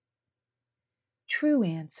True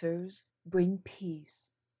Answers Bring Peace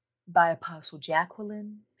by Apostle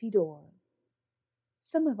Jacqueline Fedor.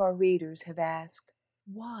 Some of our readers have asked,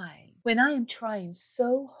 why, when I am trying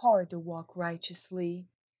so hard to walk righteously,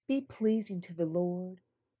 be pleasing to the Lord,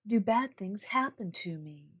 do bad things happen to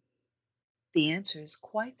me? The answer is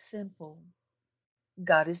quite simple.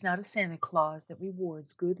 God is not a Santa Claus that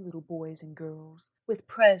rewards good little boys and girls with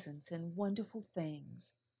presents and wonderful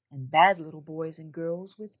things, and bad little boys and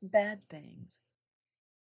girls with bad things.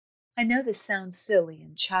 I know this sounds silly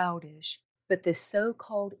and childish, but this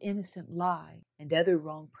so-called innocent lie and other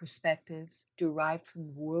wrong perspectives derived from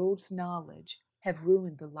the world's knowledge have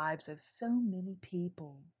ruined the lives of so many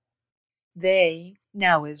people. They,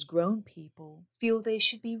 now as grown people, feel they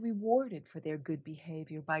should be rewarded for their good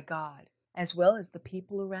behavior by God, as well as the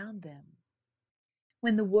people around them.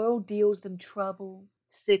 When the world deals them trouble,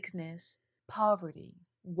 sickness, poverty,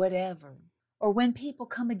 whatever, or when people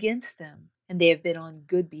come against them and they have been on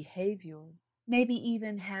good behavior, maybe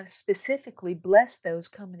even have specifically blessed those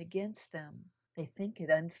coming against them, they think it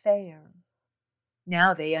unfair.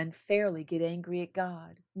 Now they unfairly get angry at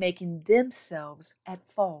God, making themselves at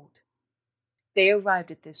fault. They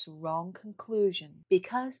arrived at this wrong conclusion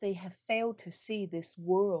because they have failed to see this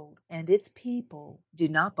world and its people do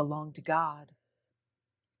not belong to God.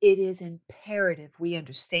 It is imperative we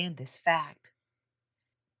understand this fact.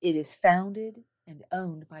 It is founded and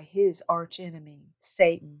owned by his archenemy,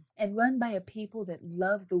 Satan, and run by a people that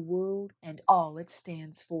love the world and all it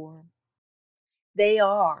stands for. They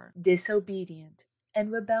are disobedient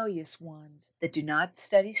and rebellious ones that do not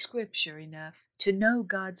study Scripture enough to know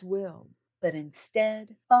God's will, but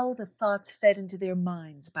instead follow the thoughts fed into their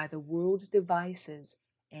minds by the world's devices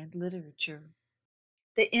and literature.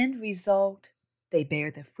 The end result, they bear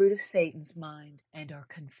the fruit of Satan's mind and are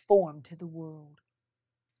conformed to the world.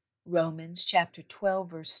 Romans chapter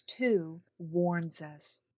 12 verse 2 warns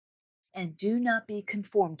us, "And do not be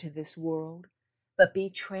conformed to this world, but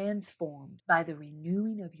be transformed by the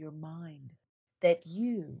renewing of your mind, that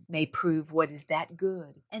you may prove what is that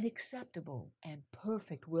good and acceptable and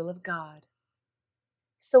perfect will of God."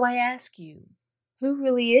 So I ask you, who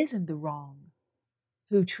really is in the wrong?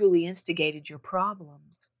 Who truly instigated your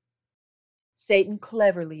problems? Satan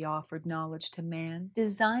cleverly offered knowledge to man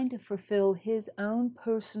designed to fulfill his own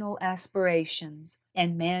personal aspirations,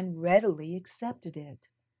 and man readily accepted it.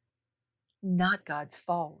 Not God's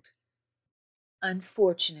fault.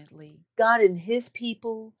 Unfortunately, God and his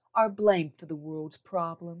people are blamed for the world's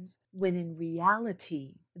problems, when in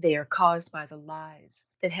reality they are caused by the lies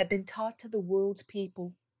that have been taught to the world's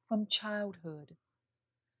people from childhood.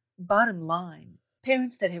 Bottom line,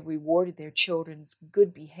 parents that have rewarded their children's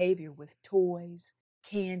good behavior with toys,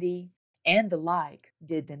 candy, and the like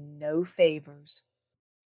did them no favors.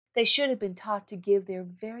 They should have been taught to give their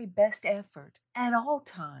very best effort at all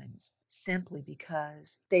times, simply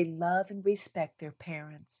because they love and respect their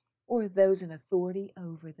parents or those in authority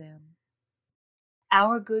over them.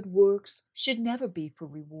 Our good works should never be for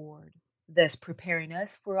reward, thus preparing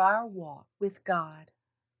us for our walk with God.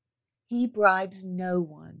 He bribes no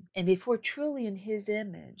one, and if we're truly in his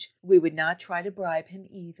image, we would not try to bribe him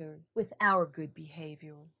either with our good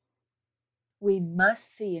behavior. We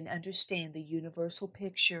must see and understand the universal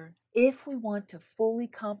picture if we want to fully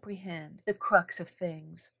comprehend the crux of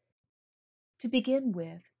things. To begin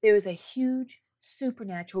with, there is a huge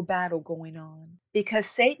supernatural battle going on because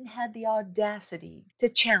Satan had the audacity to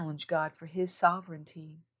challenge God for his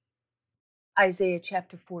sovereignty. Isaiah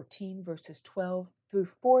chapter 14 verses 12 through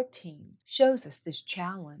 14 shows us this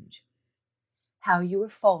challenge. "How you are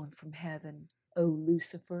fallen from heaven, O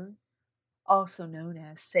Lucifer, also known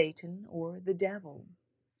as Satan or the devil,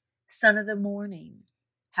 son of the morning,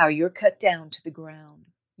 how you're cut down to the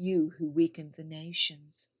ground, you who weakened the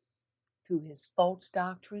nations, through his false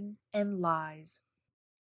doctrine and lies.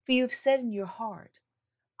 For you have said in your heart,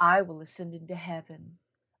 I will ascend into heaven,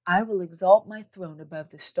 I will exalt my throne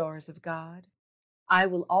above the stars of God. I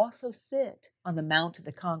will also sit on the mount of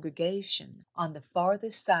the congregation on the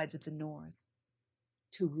farthest sides of the north,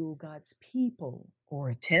 to rule God's people, or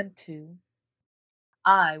attempt to.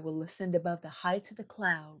 I will ascend above the heights of the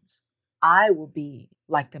clouds. I will be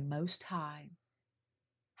like the Most High."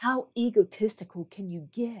 How egotistical can you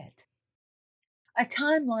get? A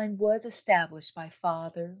timeline was established by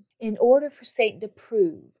Father in order for Satan to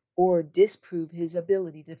prove or disprove his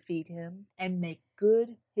ability to defeat him and make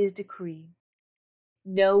good his decree.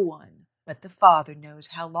 No one but the Father knows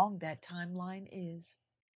how long that timeline is.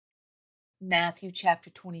 Matthew chapter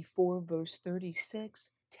 24 verse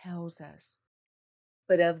 36 tells us,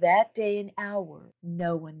 "But of that day and hour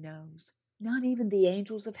no one knows, not even the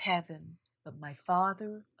angels of heaven, but my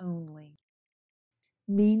Father only."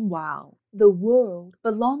 Meanwhile, the world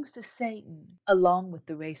belongs to Satan, along with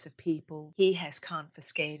the race of people he has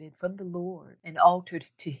confiscated from the Lord and altered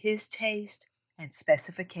to his taste and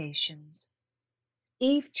specifications.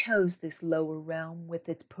 Eve chose this lower realm with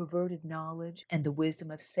its perverted knowledge and the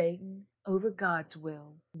wisdom of Satan over God's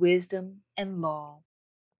will, wisdom, and law.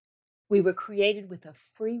 We were created with a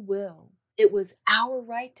free will. It was our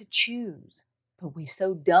right to choose, but we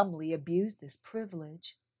so dumbly abused this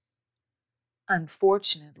privilege.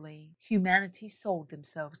 Unfortunately, humanity sold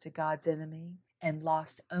themselves to God's enemy and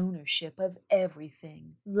lost ownership of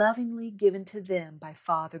everything lovingly given to them by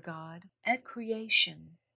Father God at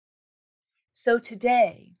creation. So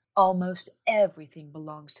today, almost everything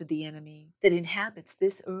belongs to the enemy that inhabits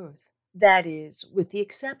this earth. That is, with the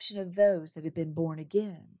exception of those that have been born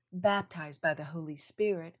again, baptized by the Holy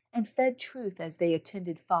Spirit, and fed truth as they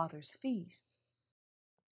attended Father's feasts.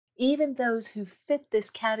 Even those who fit this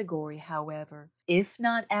category, however, if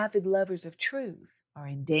not avid lovers of truth, are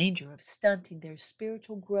in danger of stunting their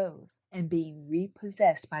spiritual growth and being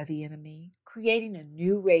repossessed by the enemy, creating a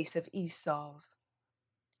new race of Esau's.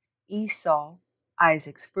 Esau,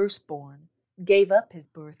 Isaac's firstborn, gave up his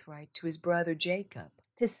birthright to his brother Jacob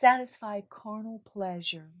to satisfy carnal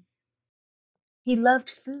pleasure. He loved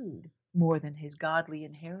food more than his godly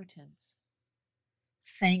inheritance.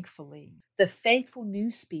 Thankfully, the faithful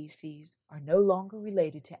new species are no longer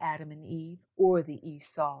related to Adam and Eve or the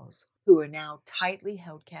Esau's, who are now tightly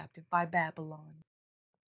held captive by Babylon.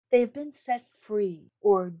 They have been set free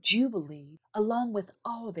or jubileed along with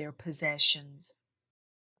all their possessions.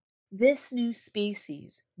 This new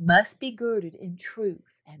species must be girded in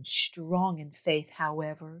truth and strong in faith,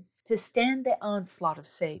 however, to stand the onslaught of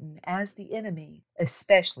Satan as the enemy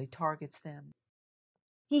especially targets them.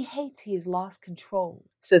 He hates he has lost control,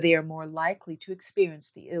 so they are more likely to experience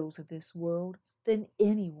the ills of this world than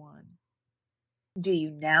anyone. Do you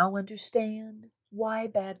now understand why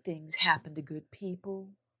bad things happen to good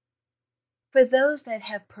people? For those that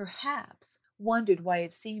have perhaps wondered why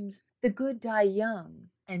it seems the good die young,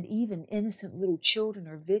 and even innocent little children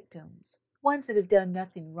are victims, ones that have done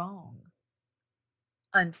nothing wrong.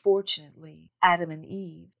 Unfortunately, Adam and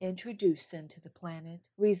Eve introduced sin to the planet,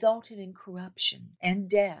 resulting in corruption and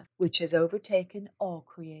death, which has overtaken all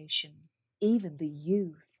creation, even the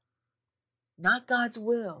youth. Not God's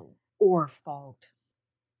will or fault.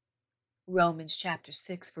 Romans chapter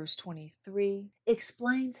 6, verse 23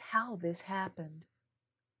 explains how this happened.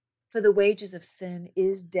 For the wages of sin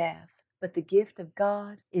is death, but the gift of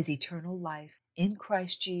God is eternal life in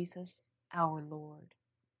Christ Jesus our Lord.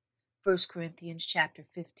 1 Corinthians chapter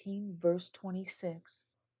 15, verse 26.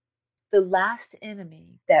 The last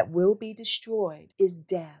enemy that will be destroyed is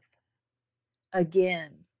death.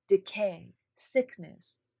 Again, decay,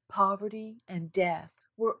 sickness, poverty, and death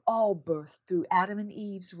were all birthed through Adam and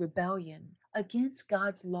Eve's rebellion against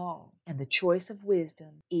God's law and the choice of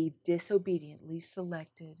wisdom Eve disobediently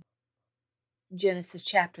selected. Genesis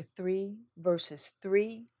chapter 3, verses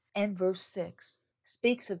 3 and verse 6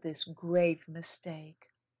 speaks of this grave mistake.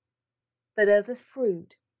 But of the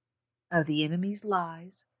fruit of the enemy's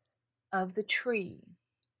lies, of the tree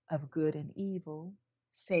of good and evil,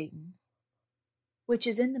 Satan, which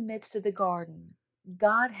is in the midst of the garden,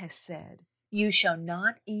 God has said, "You shall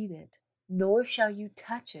not eat it, nor shall you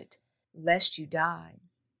touch it, lest you die."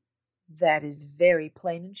 That is very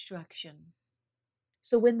plain instruction.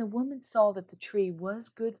 So when the woman saw that the tree was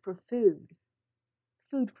good for food,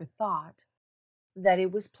 food for thought, that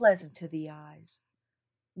it was pleasant to the eyes,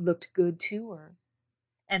 looked good to her,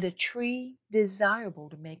 and a tree desirable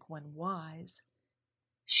to make one wise,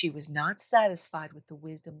 she was not satisfied with the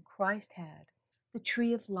wisdom Christ had, the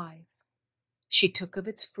tree of life. She took of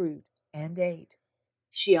its fruit and ate.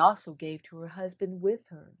 She also gave to her husband with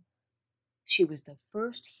her. She was the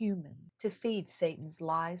first human to feed Satan's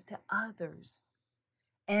lies to others,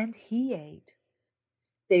 and he ate.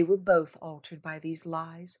 They were both altered by these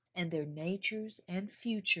lies, and their natures and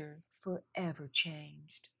future forever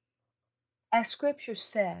changed. As Scripture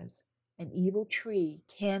says, an evil tree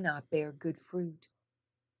cannot bear good fruit.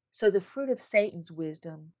 So the fruit of Satan's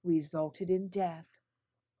wisdom resulted in death.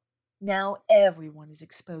 Now everyone is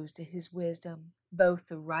exposed to his wisdom, both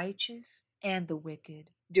the righteous and the wicked,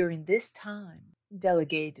 during this time,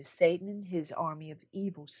 delegated to Satan and his army of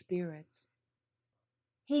evil spirits.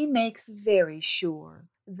 He makes very sure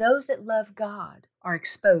those that love God are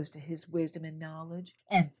exposed to his wisdom and knowledge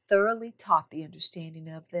and thoroughly taught the understanding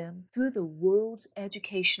of them through the world's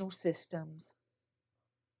educational systems.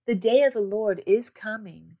 The day of the Lord is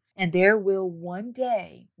coming, and there will one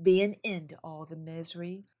day be an end to all the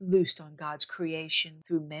misery loosed on God's creation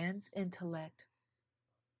through man's intellect.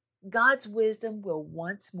 God's wisdom will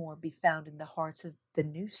once more be found in the hearts of the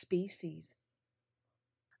new species.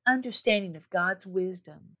 Understanding of God's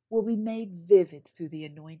wisdom will be made vivid through the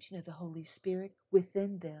anointing of the Holy Spirit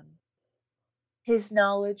within them. His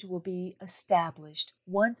knowledge will be established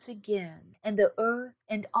once again, and the earth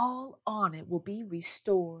and all on it will be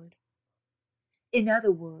restored. In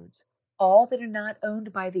other words, all that are not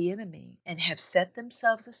owned by the enemy and have set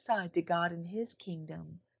themselves aside to God and His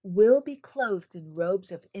kingdom will be clothed in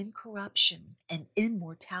robes of incorruption and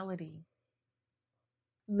immortality.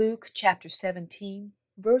 Luke chapter 17,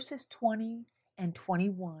 verses 20 and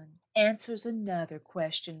 21 answers another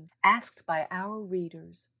question asked by our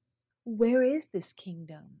readers. Where is this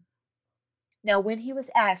kingdom? Now, when he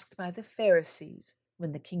was asked by the Pharisees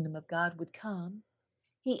when the kingdom of God would come,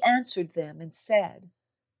 he answered them and said,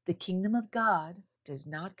 the kingdom of God does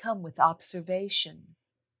not come with observation,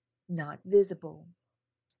 not visible,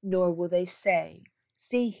 nor will they say,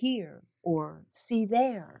 see here, or see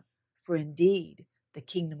there, for indeed the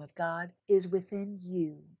kingdom of God is within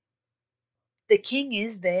you. The King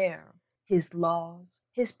is there. His laws,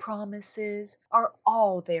 His promises are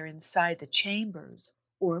all there inside the chambers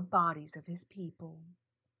or bodies of His people.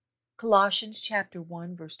 Colossians chapter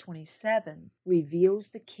 1 verse 27 reveals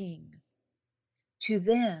the King. To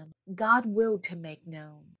them God willed to make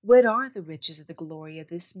known what are the riches of the glory of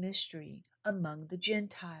this mystery among the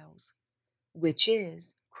Gentiles, which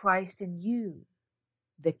is Christ in you,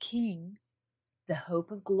 the King, the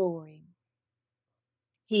hope of glory.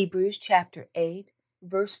 Hebrews chapter 8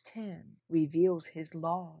 verse 10 reveals His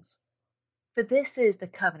laws. For this is the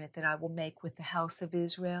covenant that I will make with the house of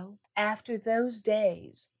Israel after those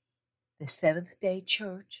days, the seventh-day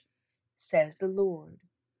church, says the Lord.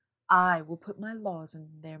 I will put my laws in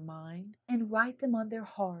their mind and write them on their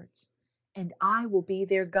hearts, and I will be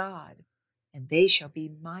their God, and they shall be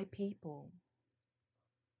my people.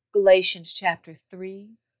 Galatians chapter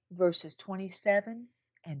 3, verses 27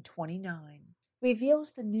 and 29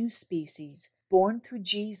 reveals the new species born through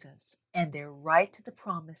Jesus and their right to the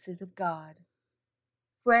promises of God.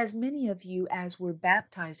 For as many of you as were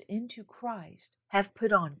baptized into Christ have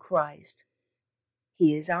put on Christ.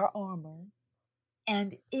 He is our armor.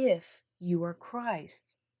 And if you are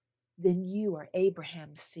Christ's, then you are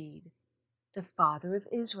Abraham's seed, the father of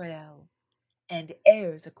Israel, and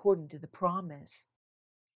heirs according to the promise.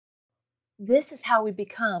 This is how we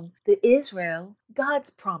become the Israel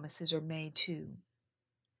God's promises are made to.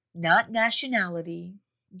 Not nationality,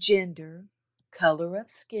 gender, color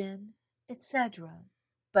of skin, etc.,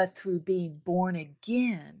 but through being born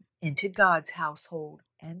again into God's household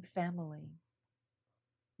and family.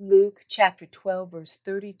 Luke chapter 12 verse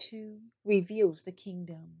 32 reveals the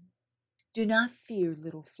kingdom. Do not fear,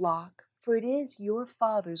 little flock, for it is your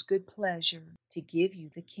Father's good pleasure to give you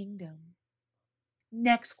the kingdom.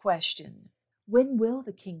 Next question. When will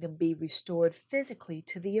the kingdom be restored physically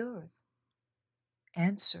to the earth?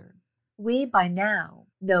 Answer. We by now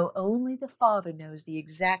know only the Father knows the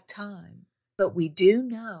exact time, but we do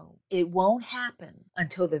know it won't happen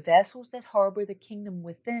until the vessels that harbor the kingdom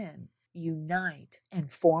within unite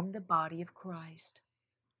and form the body of Christ.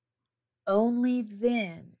 Only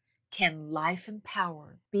then can life and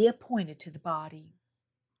power be appointed to the body.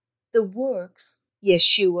 The works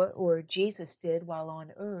Yeshua or Jesus did while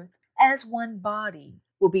on earth as one body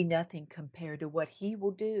will be nothing compared to what He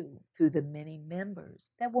will do through the many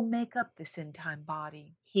members that will make up this end-time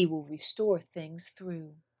body He will restore things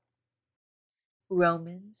through.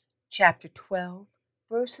 Romans chapter 12,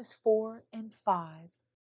 verses 4 and 5.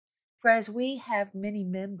 For as we have many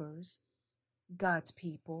members, God's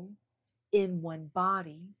people, in one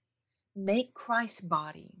body, make Christ's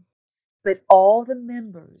body, but all the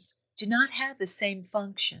members do not have the same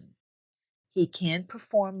function. He can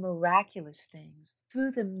perform miraculous things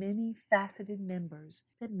through the many faceted members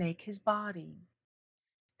that make His body.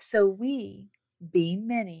 So we, being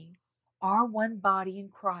many, are one body in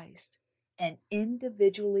Christ and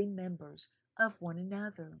individually members of one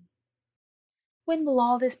another. When will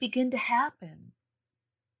all this begin to happen?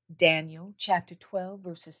 Daniel chapter 12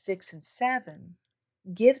 verses 6 and 7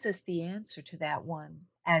 gives us the answer to that one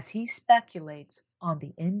as he speculates on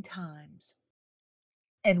the end times.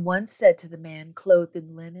 And one said to the man clothed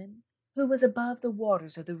in linen, who was above the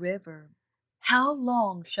waters of the river, how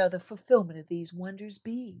long shall the fulfillment of these wonders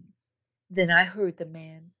be? Then I heard the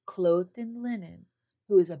man clothed in linen,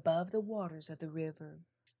 who is above the waters of the river,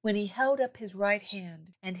 when he held up his right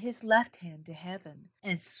hand and his left hand to heaven,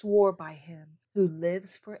 and swore by Him who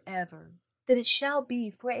lives forever, that it shall be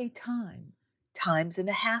for a time, times and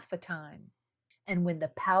a half a time. And when the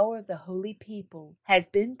power of the holy people has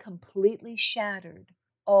been completely shattered,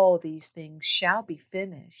 all these things shall be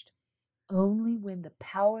finished, only when the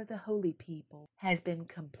power of the holy people has been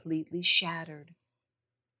completely shattered.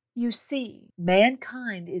 You see,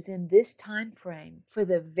 mankind is in this time frame for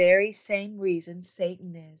the very same reason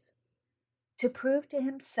Satan is, to prove to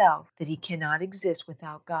himself that he cannot exist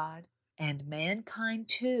without God, and mankind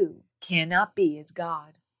too cannot be as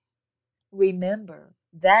God. Remember,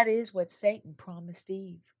 that is what Satan promised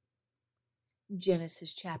Eve.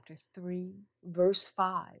 Genesis chapter 3, verse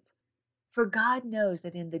 5. For God knows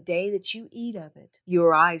that in the day that you eat of it,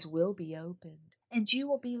 your eyes will be opened, and you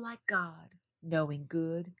will be like God, knowing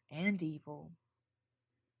good and evil.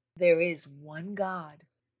 There is one God.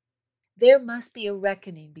 There must be a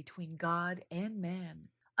reckoning between God and man,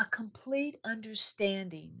 a complete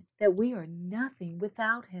understanding that we are nothing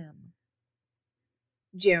without him.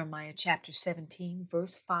 Jeremiah chapter 17,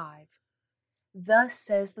 verse 5. Thus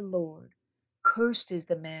says the Lord, cursed is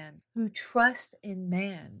the man who trusts in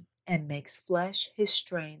man and makes flesh his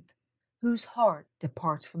strength, whose heart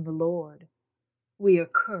departs from the Lord. We are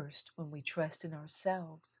cursed when we trust in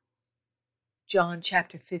ourselves. John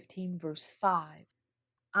chapter 15, verse 5.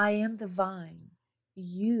 I am the vine,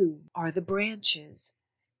 you are the branches.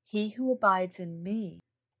 He who abides in me,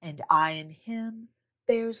 and I in him,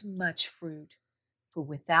 bears much fruit, for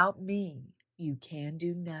without me you can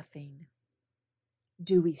do nothing.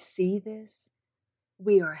 Do we see this?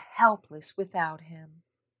 We are helpless without him.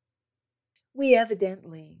 We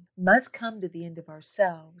evidently must come to the end of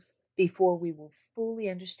ourselves before we will fully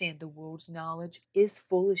understand the world's knowledge is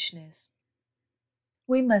foolishness.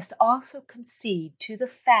 We must also concede to the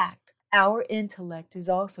fact our intellect is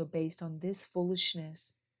also based on this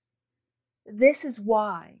foolishness. This is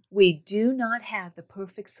why we do not have the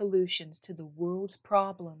perfect solutions to the world's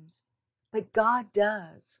problems, but God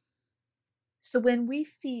does. So when we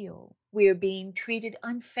feel we are being treated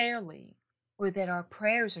unfairly, or that our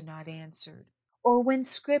prayers are not answered, or when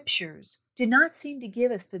scriptures do not seem to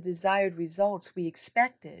give us the desired results we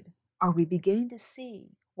expected, are we beginning to see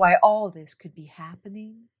why all this could be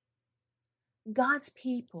happening? God's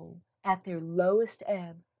people, at their lowest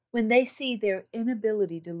ebb, when they see their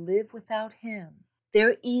inability to live without Him,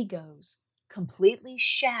 their egos completely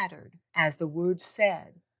shattered, as the Word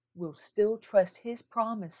said, will still trust His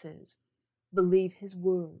promises, believe His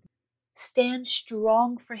Word, stand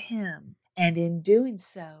strong for Him, and in doing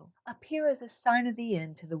so, appear as a sign of the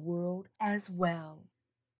end to the world as well.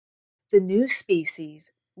 The new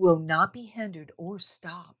species will not be hindered or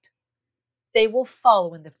stopped. They will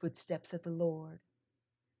follow in the footsteps of the Lord.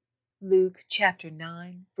 Luke chapter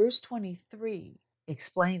 9, verse 23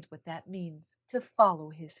 explains what that means to follow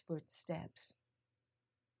his footsteps.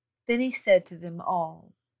 Then he said to them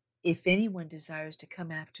all, if anyone desires to come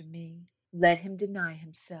after me, let him deny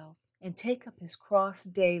himself and take up his cross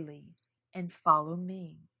daily and follow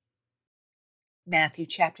me. Matthew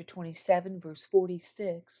chapter 27, verse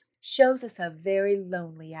 46 shows us a very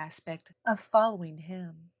lonely aspect of following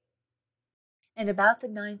him. And about the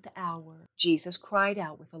 9th hour, Jesus cried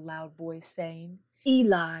out with a loud voice, saying,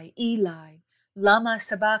 Eli, Eli, lama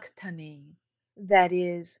sabachthani? That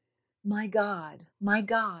is, my God,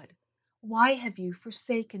 why have you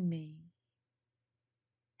forsaken me?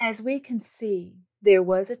 As we can see, there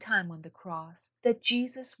was a time on the cross that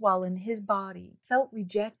Jesus, while in his body, felt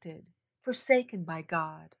rejected, forsaken by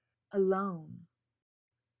God, alone.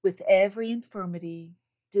 With every infirmity,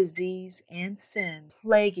 disease, and sin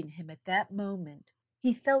plaguing him at that moment,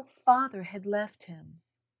 he felt Father had left him.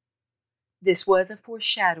 This was a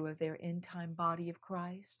foreshadow of their end-time body of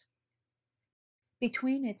Christ.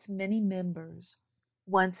 Between its many members,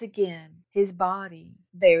 once again, his body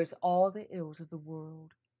bears all the ills of the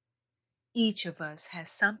world. Each of us has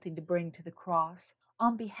something to bring to the cross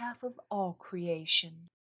on behalf of all creation.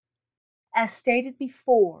 As stated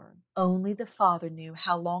before, only the Father knew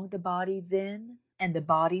how long the body then and the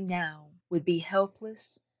body now would be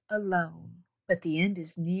helpless, alone, but the end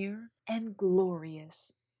is near and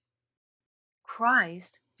glorious.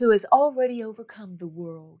 Christ, who has already overcome the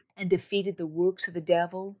world and defeated the works of the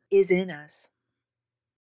devil, is in us.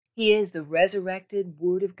 He is the resurrected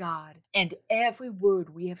Word of God, and every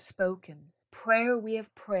word we have spoken, prayer we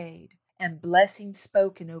have prayed, and blessings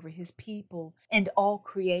spoken over his people and all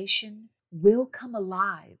creation will come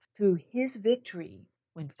alive through his victory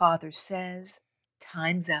when Father says,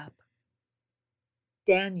 time's up.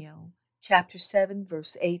 Daniel chapter 7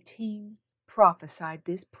 verse 18 prophesied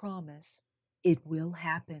this promise. It will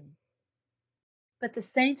happen. But the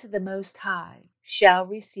saints of the Most High shall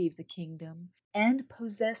receive the kingdom and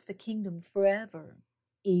possess the kingdom forever,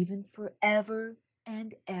 even forever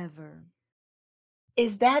and ever.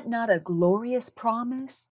 Is that not a glorious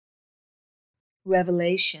promise?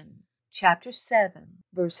 Revelation chapter 7,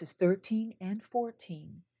 verses 13 and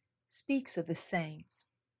 14 speaks of the saints.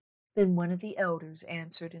 Then one of the elders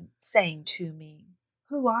answered and saying to me,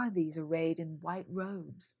 Who are these arrayed in white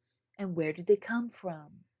robes, and where did they come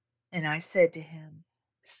from? And I said to him,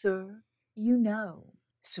 Sir, you know.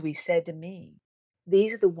 So he said to me,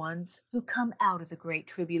 These are the ones who come out of the great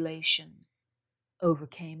tribulation,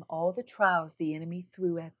 overcame all the trials the enemy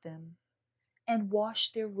threw at them, and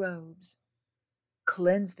washed their robes,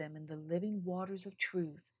 cleansed them in the living waters of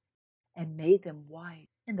truth, and made them white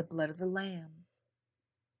in the blood of the Lamb,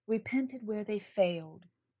 repented where they failed,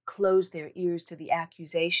 closed their ears to the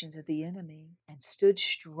accusations of the enemy, and stood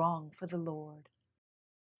strong for the Lord.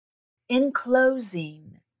 In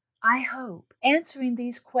closing, I hope answering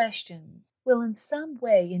these questions will in some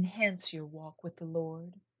way enhance your walk with the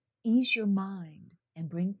Lord, ease your mind, and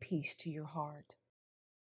bring peace to your heart.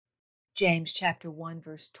 James chapter 1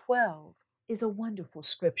 verse 12 is a wonderful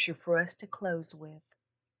scripture for us to close with.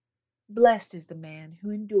 Blessed is the man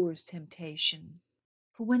who endures temptation,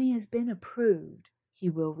 for when he has been approved, he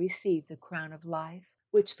will receive the crown of life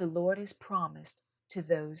which the Lord has promised to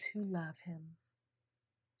those who love him.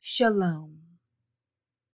 Shalom.